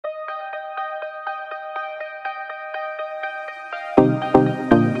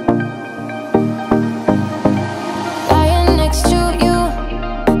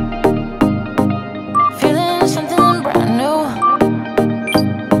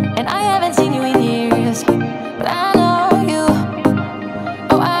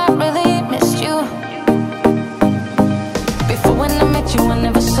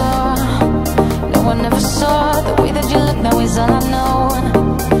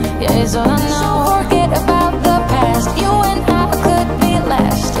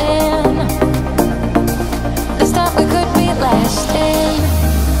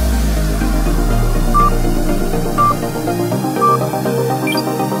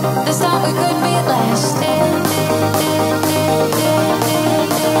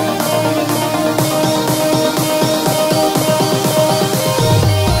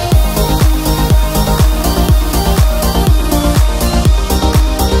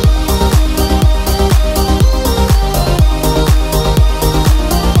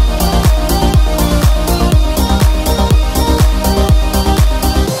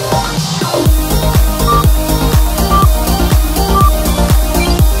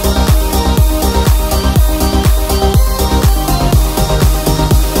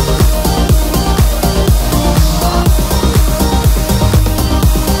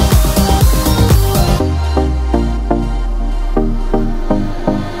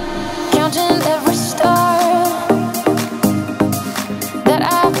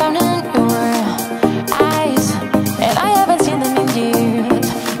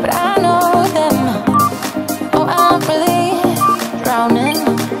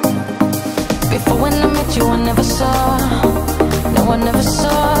Before when I met you, I never saw. No, I never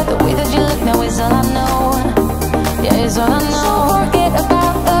saw the way that you look now is all I know. Yeah, is all I know. So forget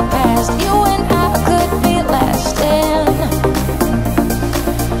about the past. You and I could be lasting.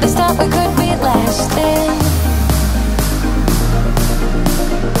 This time we could be lasting.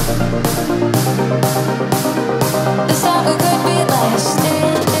 This time we could be lasting.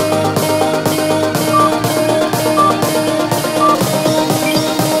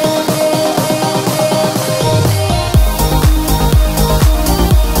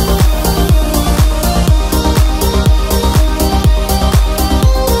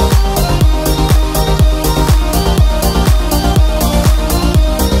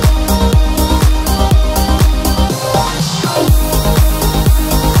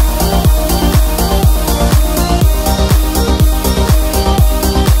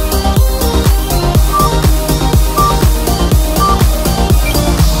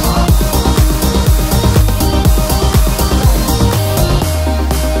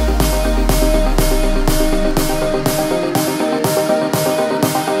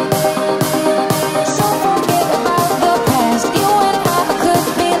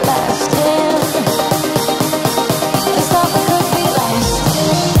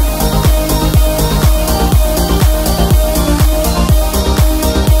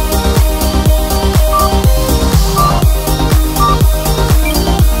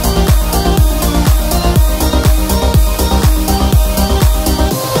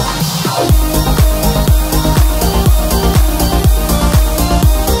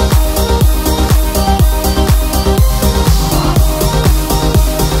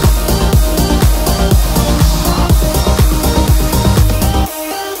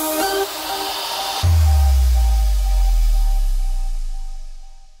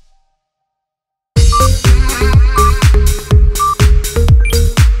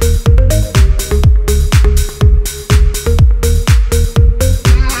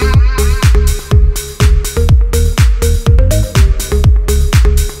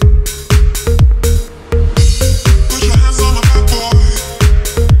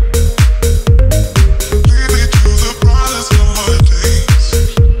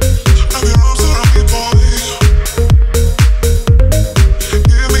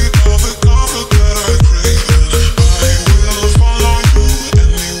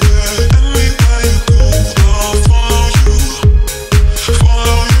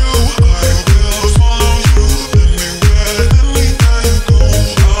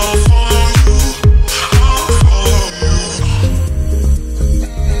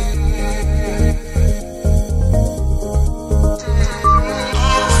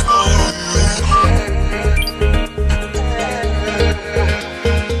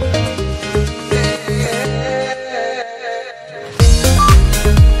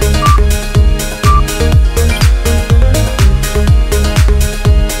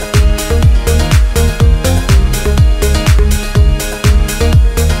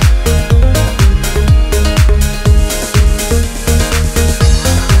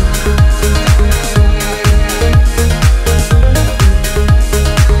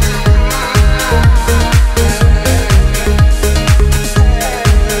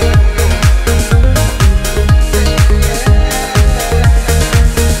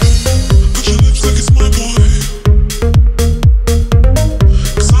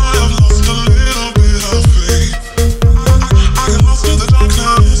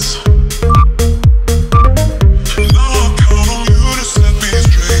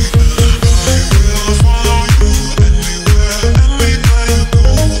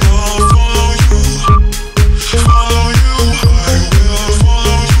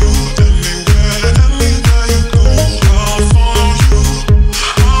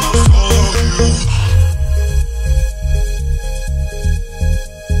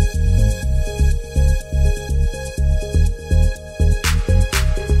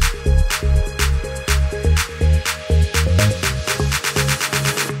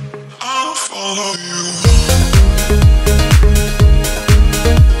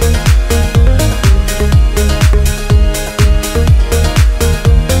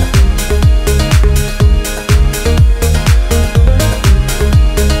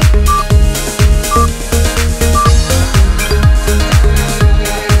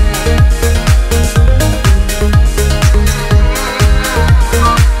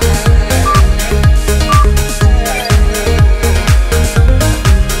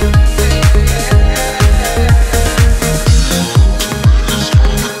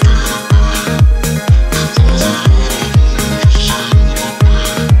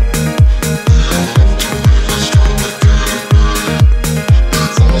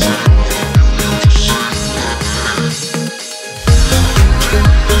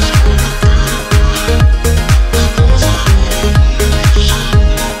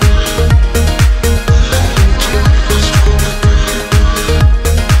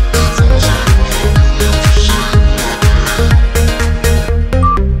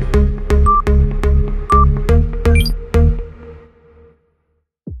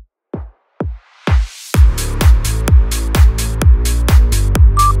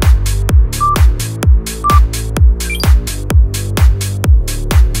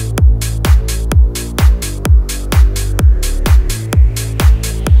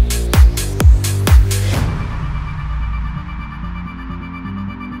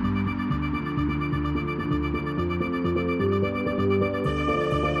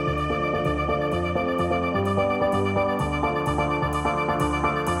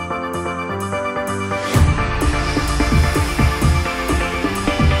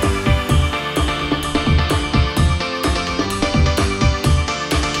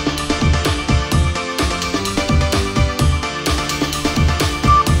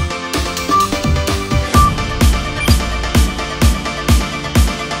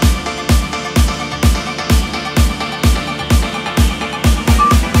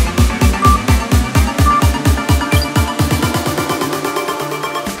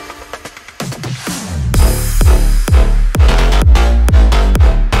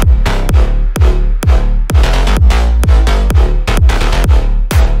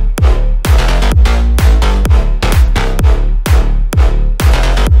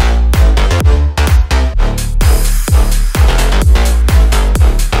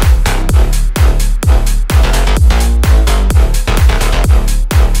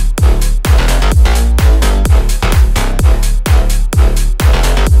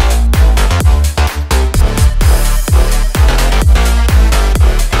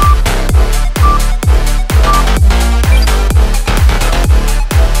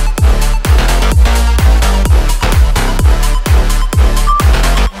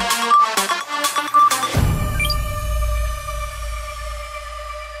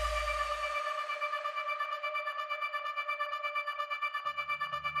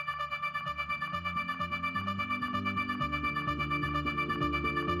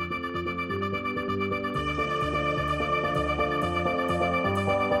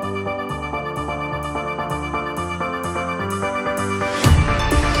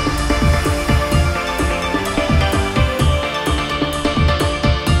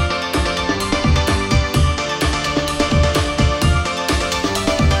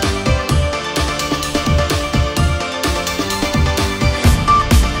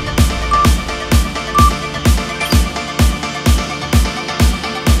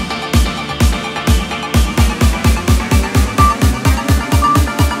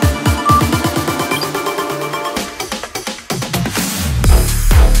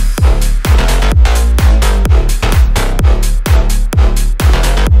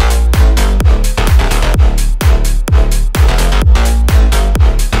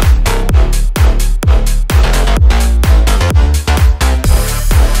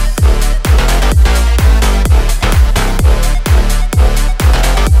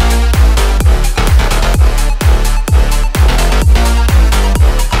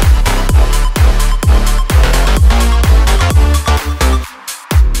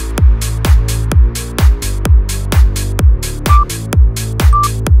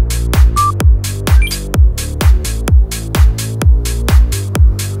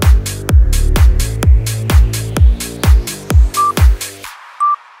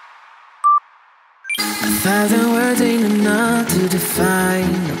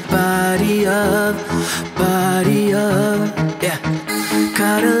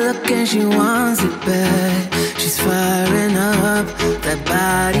 got a look and she wants it back. She's firing up that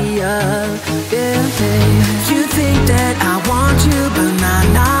body up, yeah, babe. You think that I want you, but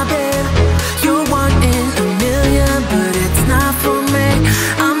nah, babe. You're one in a million, but it's not for me.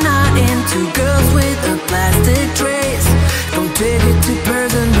 I'm not into girls with a plastic trace. Don't take it too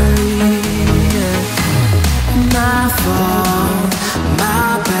personally, yeah. My fault,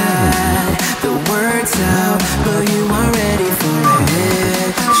 my bad. The word's out, but you aren't ready for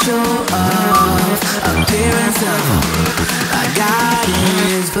it. Show off, appearance of I got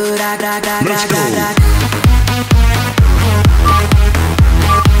it, but I got.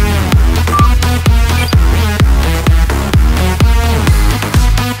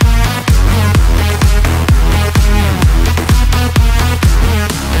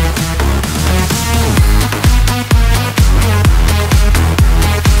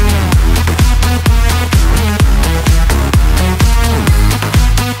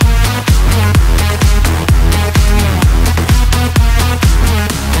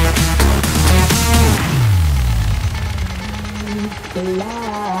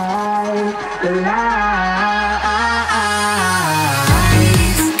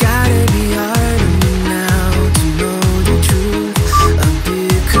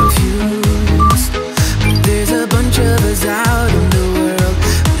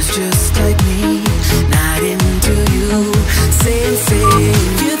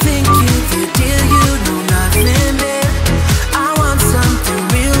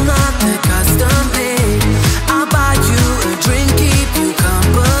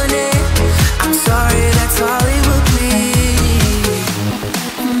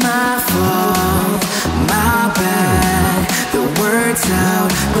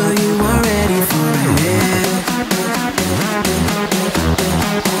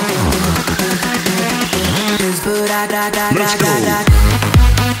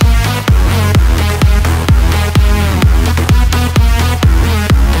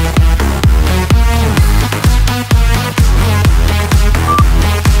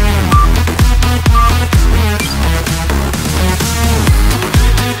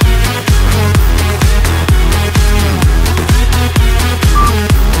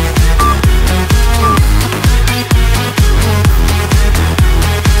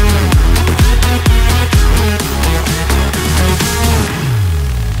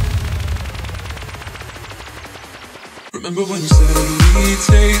 Remember when you said we'd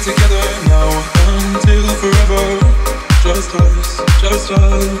stay together now until forever? Just us.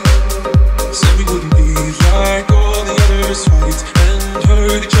 Said we wouldn't be like all the others, fight and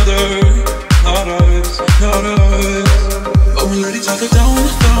hurt each other. Not us. But we let each other down,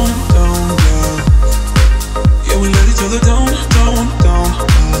 yeah. Yeah, we let each other down, yeah.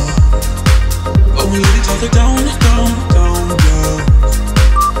 But we let each other down, yeah.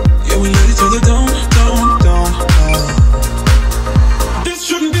 Yeah, we let each other down, yeah. This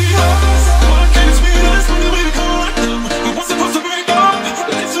shouldn't be us. Why can't it be us? When the way we call them, we weren't supposed to break up.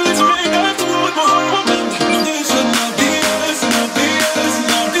 Let's make up to what my heart wants. No, this should not be us, not be us,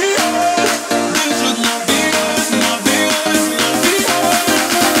 not be us. This should not be us, not be us, not be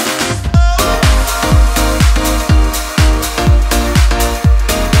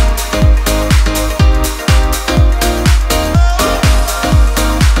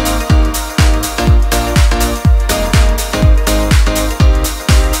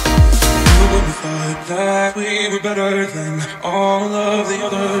that we were better than all of the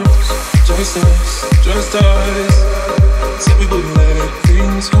others. Just us. Said we wouldn't let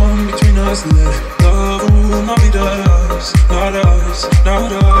things come between us. Let love rule, not be us. Not us.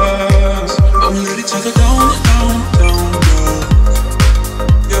 But we let each other down, yeah.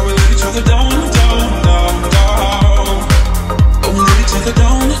 Yeah, we let each other down. But we let each other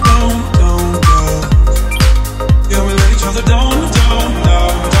down, yeah. Yeah, we let each other down.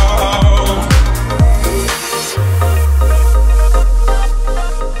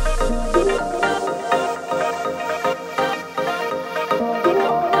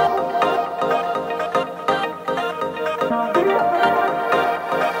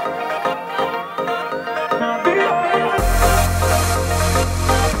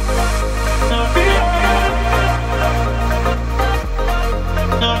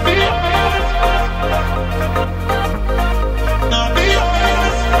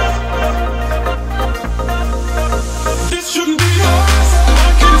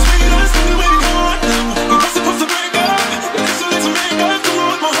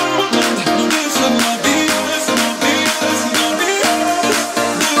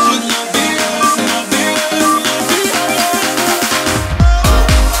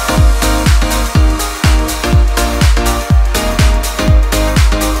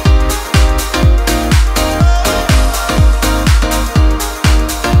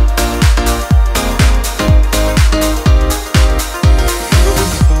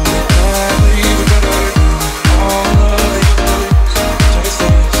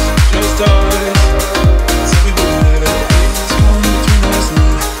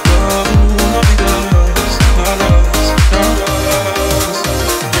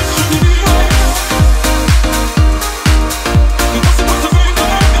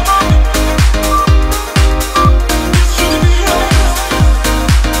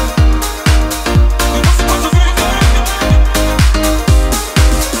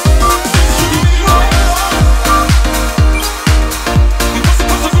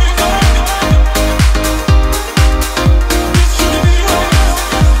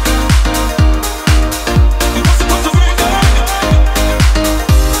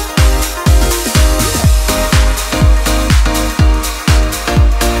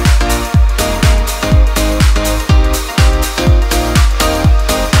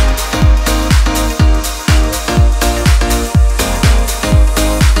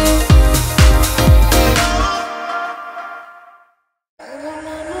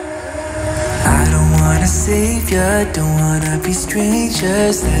 savior, don't wanna be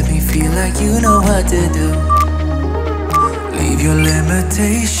strangers. Let me feel like you know what to do. Leave your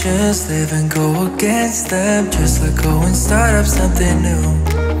limitations, live and go against them. Just let go and start up something new.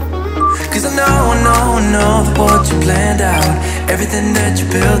 Cause I know that what you planned out, everything that you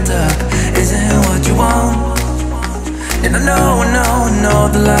built up, isn't what you want. And I know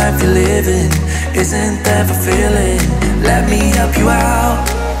the life you're living isn't that fulfilling. Let me help you out.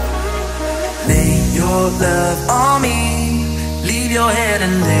 Lay your love on me, leave your head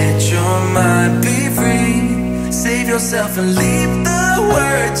and let your mind be free. Save yourself and leave the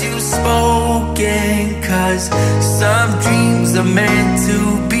words you've spoken. Cause some dreams are meant to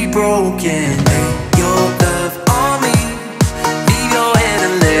be broken. Lay your love on me, leave your head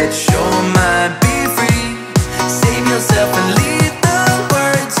and let your mind be free. Save yourself and leave the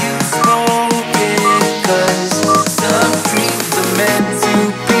words you've spoken. Cause some dreams are meant to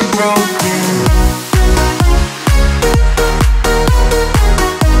be broken.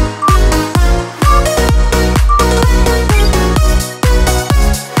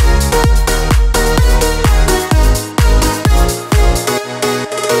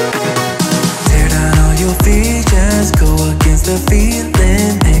 Go against the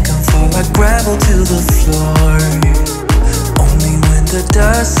feeling, make them fall like gravel to the floor. Only when the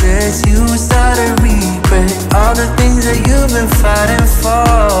dust sets, you start to regret all the things that you've been fighting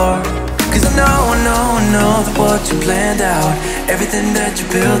for. Cause I know that what you planned out, everything that you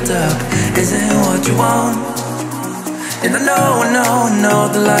built up, isn't what you want. And I know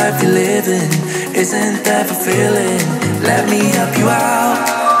the life you're living isn't that fulfilling. Let me help you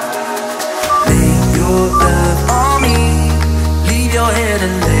out. Lay your love on me, leave your head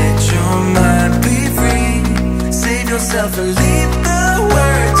and let your mind be free. Save yourself and leave the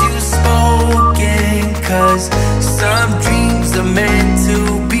words you've spoken. Cause some dreams are meant to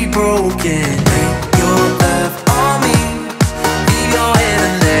be broken. Lay your love on me, leave your head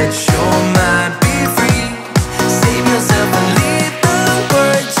and let your mind be free. Save yourself and leave the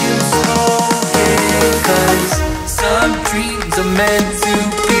words you've spoken. Cause some dreams are meant to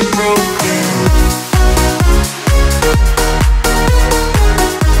be broken.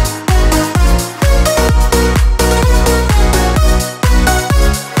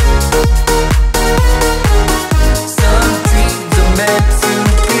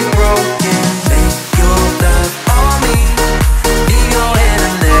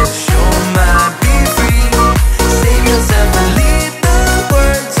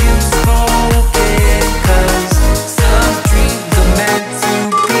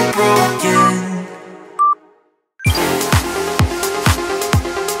 Broken.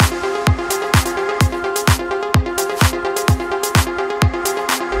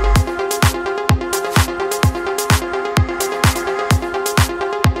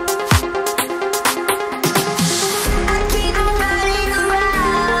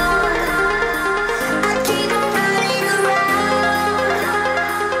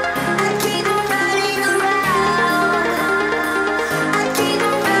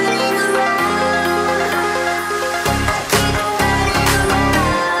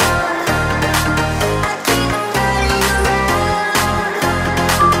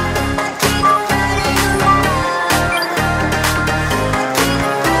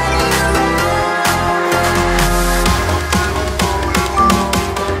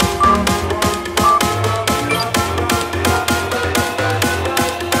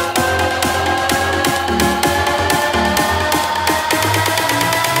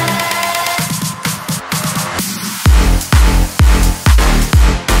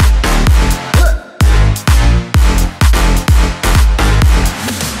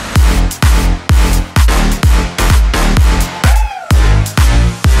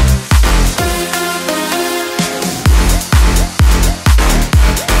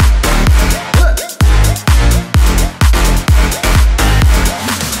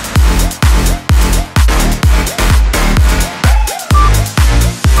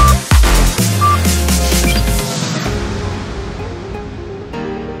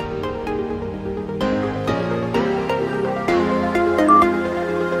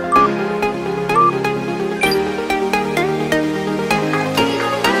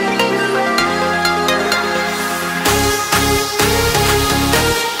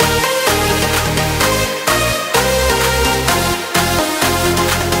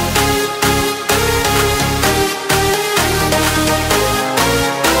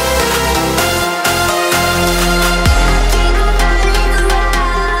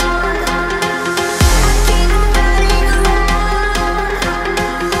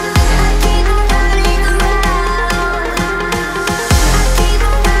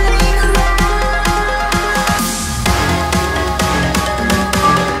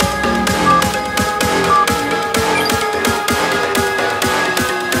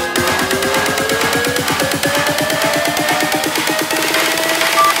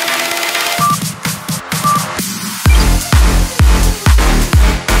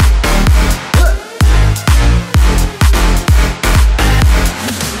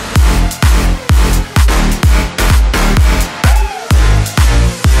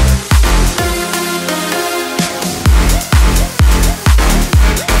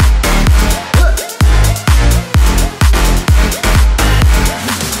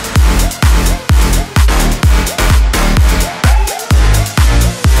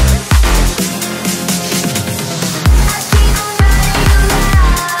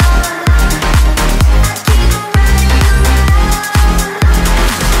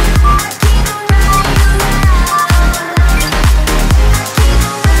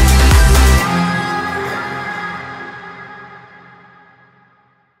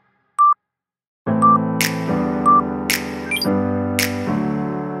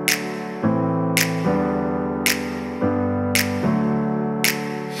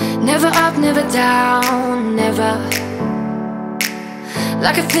 Never up, never down, never.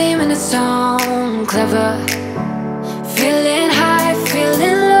 Like a theme in a song, clever. Feeling high,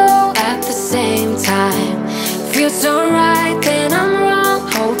 feeling low at the same time. Feels so right, then I'm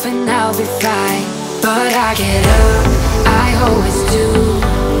wrong, hoping I'll be fine. But I get up, I always do.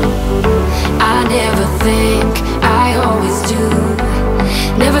 I never think, I always do.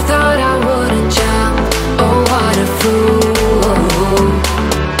 Never thought I wouldn't jump, oh what a fool.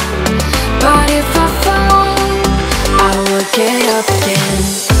 But if I fall, I will get up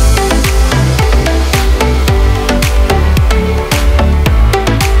again.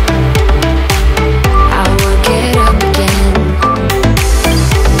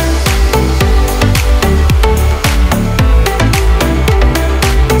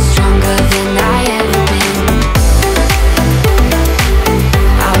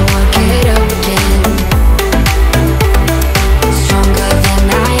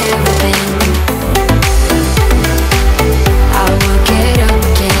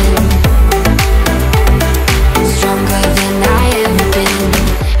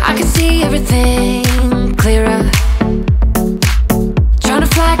 Everything clearer. Trying to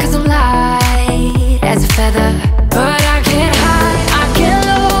fly 'cause I'm like